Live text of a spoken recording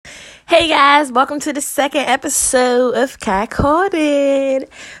Hey guys, welcome to the second episode of Cat Coded.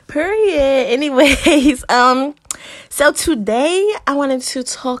 Period. Anyways, so today I wanted to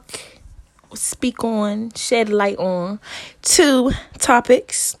shed light on two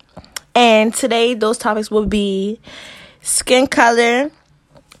topics. And today those topics will be skin color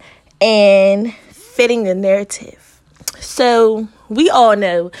and fitting the narrative. So we all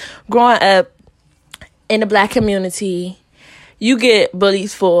know, growing up in the Black community, you get bullied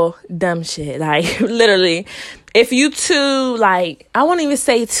for dumb shit. Like, literally, if you I won't even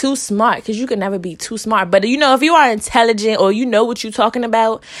say too smart, because you can never be too smart. But, if you are intelligent or you know what you're talking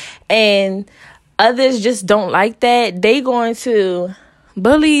about and others just don't like that, they going to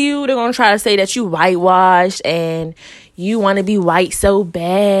bully you. They're going to try to say that you whitewashed and you want to be white so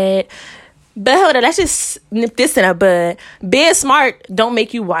bad. But hold on, let's just nip this in the bud. Being smart don't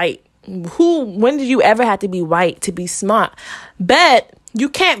make you white. When did you ever have to be white to be smart? But you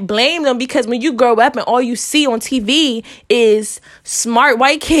can't blame them, because when you grow up and all you see on TV is smart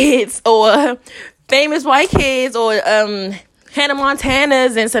white kids or famous white kids or Hannah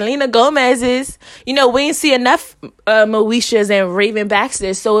Montanas and Selena Gomez's, we didn't see enough Moeshas and Raven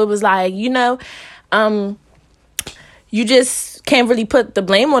Baxters. So it was like, you just can't really put the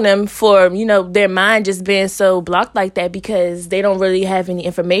blame on them for, their mind just being so blocked like that, because they don't really have any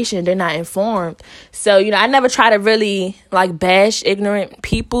information. They're not informed. So, I never try to really bash ignorant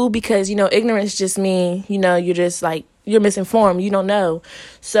people, because, ignorance just mean, you're just you're misinformed. You don't know.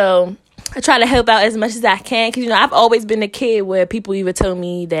 So I try to help out as much as I can, because, I've always been a kid where people even told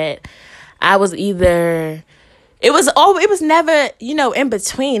me that I was either, it was never, in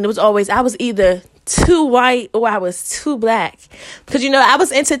between. It was always, I was either too white or I was too black, because I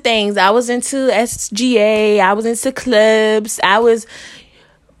was into things. I was into SGA, I was into clubs, I was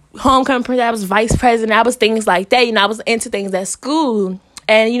homecoming president, I was vice president, I was things like that. I was into things at school,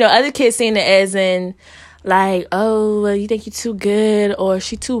 and other kids seen it as in oh, well, you think you're too good, or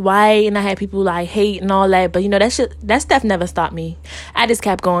she too white, and I had people hate and all that. But that stuff never stopped me. I just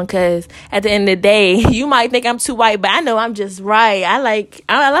kept going, because at the end of the day, you might think I'm too white, but I know I'm just right. I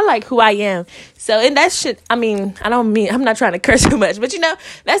like who I am. So, and that shit, I'm not trying to curse too much, but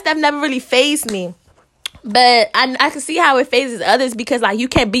that stuff never really fazed me. But I can see how it phases others, because you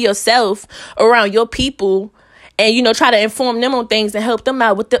can't be yourself around your people and, try to inform them on things and help them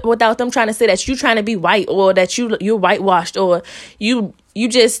out without them trying to say that you trying to be white, or that you're whitewashed, or you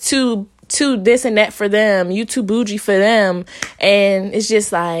just too this and that for them. You too bougie for them. And it's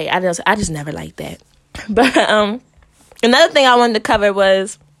just I just never liked that. But another thing I wanted to cover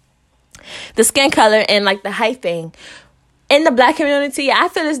was the skin color and the height thing. In the Black community, I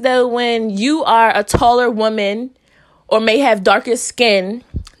feel as though when you are a taller woman or may have darker skin,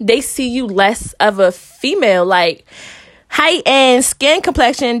 they see you less of a female. Height and skin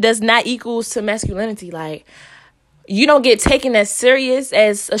complexion does not equals to masculinity. You don't get taken as serious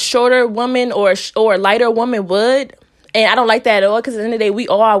as a shorter woman or a lighter woman would. And I don't like that at all, because at the end of the day, we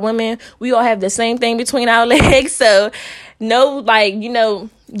all are women. We all have the same thing between our legs. So, no,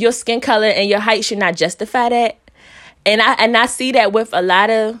 your skin color and your height should not justify that. And I see that with a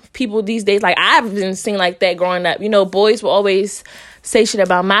lot of people these days. I've been seeing that growing up. Boys will always say shit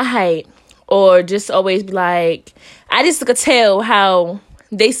about my height, or just always be I just could tell how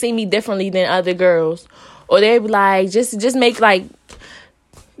they see me differently than other girls. Or they'd be just make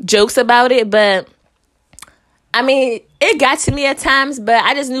jokes about it. But it got to me at times, but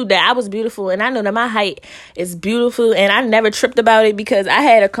I just knew that I was beautiful, and I know that my height is beautiful, and I never tripped about it, because I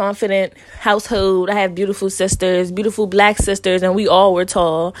had a confident household. I have beautiful sisters, beautiful Black sisters, and we all were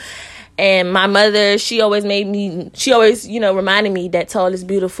tall. And my mother, she always reminded me that tall is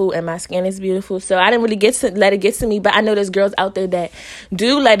beautiful and my skin is beautiful. So I didn't really let it get to me, but I know there's girls out there that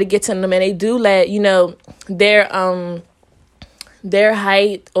do let it get to them, and they do let, their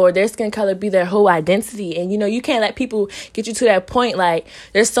height or their skin color be their whole identity. And, you can't let people get you to that point.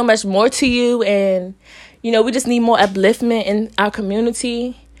 There's so much more to you, and, we just need more upliftment in our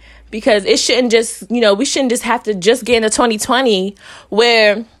community, because it shouldn't just, we shouldn't just have to just get into 2020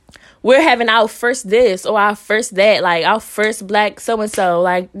 where we're having our first this or our first that, our first Black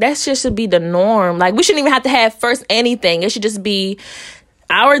so-and-so. That shit should be the norm. We shouldn't even have to have first anything. It should just be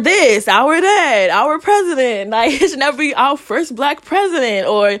our this, our that, our president. It should never be our first Black president,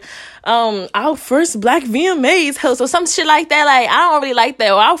 or our first Black VMAs host, or some shit like that. I don't really like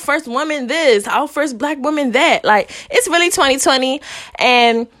that. Or our first woman this, our first Black woman that. It's really 2020,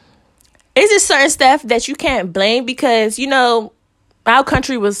 and it's just certain stuff that you can't blame, because, our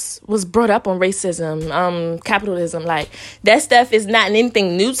country was brought up on racism, capitalism. That stuff is not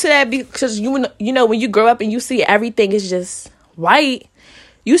anything new to that, because when you grow up and you see everything is just white,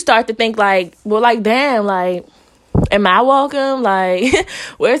 you start to think like, well, like, damn, like, am I welcome? Like,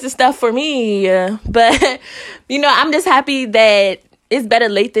 where's the stuff for me? But, I'm just happy that it's better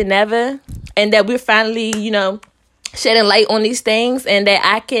late than never, and that we're finally, shedding light on these things, and that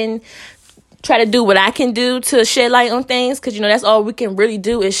I can try to do what I can do to shed light on things, because, that's all we can really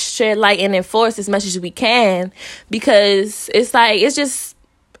do is shed light and enforce as much as we can, because it's like, it's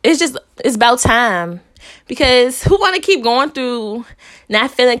about time. Because who want to keep going through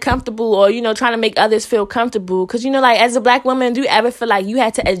not feeling comfortable, or, trying to make others feel comfortable? Because, like, as a Black woman, do you ever feel like you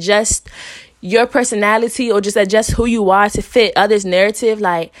had to adjust your personality or just adjust who you are to fit others' narrative?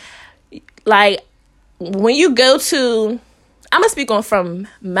 Like when you go to, I'm going to speak on from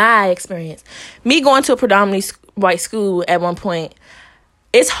my experience. Me going to a predominantly white school at one point,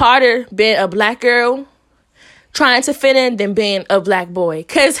 it's harder being a Black girl trying to fit in than being a Black boy.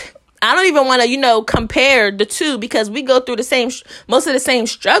 Because I don't even want to, compare the two, because we go through most of the same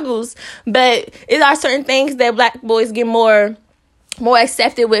struggles. But there are certain things that Black boys get more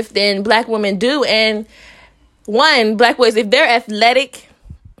accepted with than Black women do. And Black boys, if they're athletic,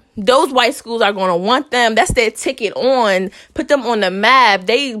 those white schools are going to want them. That's their ticket on. Put them on the map.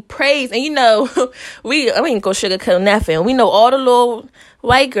 They praise. And, we ain't go sugarcoat nothing. We know all the little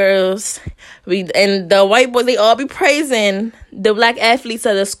white girls. And the white boys, they all be praising the Black athletes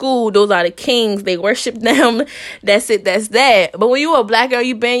of the school. Those are the kings. They worship them. That's it. That's that. But when you a Black girl,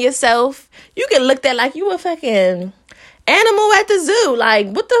 you being yourself, you get looked at like you a fucking animal at the zoo. Like,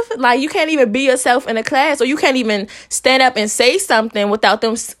 what the like, you can't even be yourself in a class, or you can't even stand up and say something without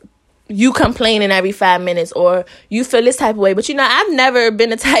them you complaining every 5 minutes, or you feel this type of way. But I've never been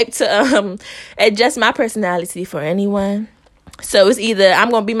the type to adjust my personality for anyone. So it's either I'm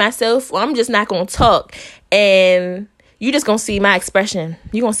gonna be myself, or I'm just not gonna talk, and you just gonna see my expression.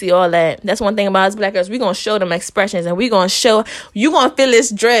 You gonna see all that. That's one thing about us Black girls. We gonna show them expressions, and we gonna show, you gonna feel this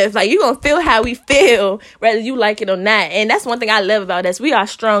drift. Like, you gonna feel how we feel, whether you like it or not. And that's one thing I love about us. We are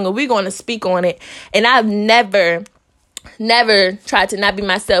strong, and we gonna speak on it. And I've never tried to not be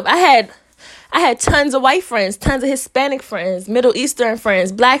myself. I had tons of white friends, tons of Hispanic friends, Middle Eastern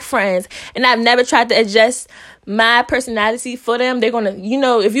friends, Black friends, and I've never tried to adjust my personality for them. They're gonna,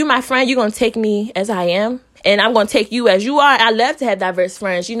 if you're my friend, you're gonna take me as I am. And I'm going to take you as you are. I love to have diverse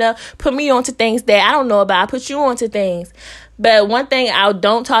friends, Put me onto things that I don't know about. I put you onto things. But one thing I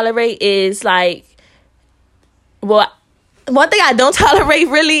don't tolerate is one thing I don't tolerate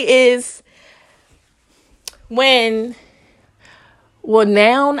really is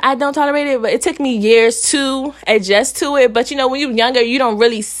now I don't tolerate it, but it took me years to adjust to it. But, when you're younger, you don't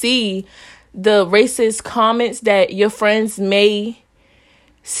really see the racist comments that your friends may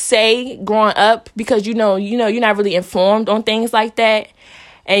say growing up, because you're not really informed on things like that,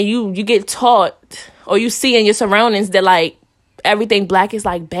 and you get taught, or you see in your surroundings that like everything Black is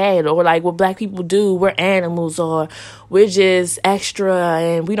like bad, or like what Black people do, we're animals, or we're just extra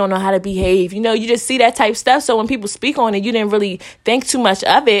and we don't know how to behave. You just see that type stuff. So when people speak on it, you didn't really think too much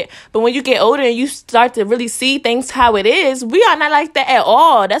of it. But when you get older and you start to really see things how it is, we are not like that at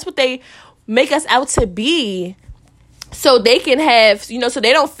all. That's what they make us out to be. So they can have, so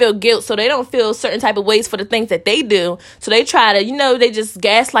they don't feel guilt. So they don't feel certain type of ways for the things that they do. So they try to, they just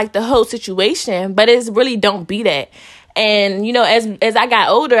gaslight the whole situation. But it's really don't be that. And, as I got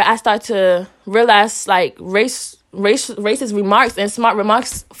older, I start to realize like racist remarks and smart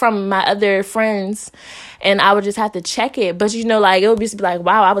remarks from my other friends. And I would just have to check it. But, like, it would be like,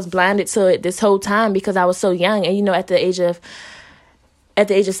 wow, I was blinded to it this whole time because I was so young. And, at the age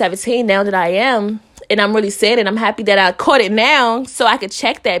of 17, now that I am, and I'm really sad, and I'm happy that I caught it now so I could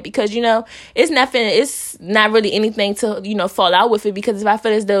check that, because, it's not really anything to, fall out with it, because if I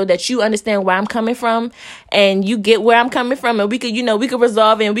feel as though that you understand where I'm coming from and you get where I'm coming from, and we could, we could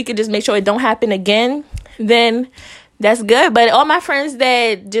resolve it, and we could just make sure it don't happen again, then that's good. But all my friends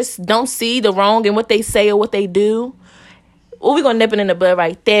that just don't see the wrong in what they say or what they do, well, we're going to nip it in the bud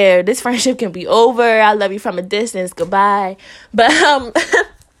right there. This friendship can be over. I love you from a distance. Goodbye. But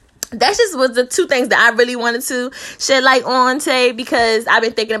that's just was the two things that I really wanted to shed light on today, because I've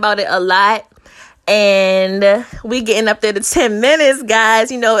been thinking about it a lot. And we getting up there to 10 minutes, guys.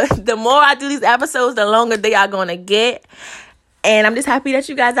 The more I do these episodes, the longer they are going to get. And I'm just happy that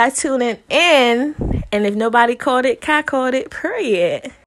you guys are tuning in. And if nobody caught it, Kai caught it. Period.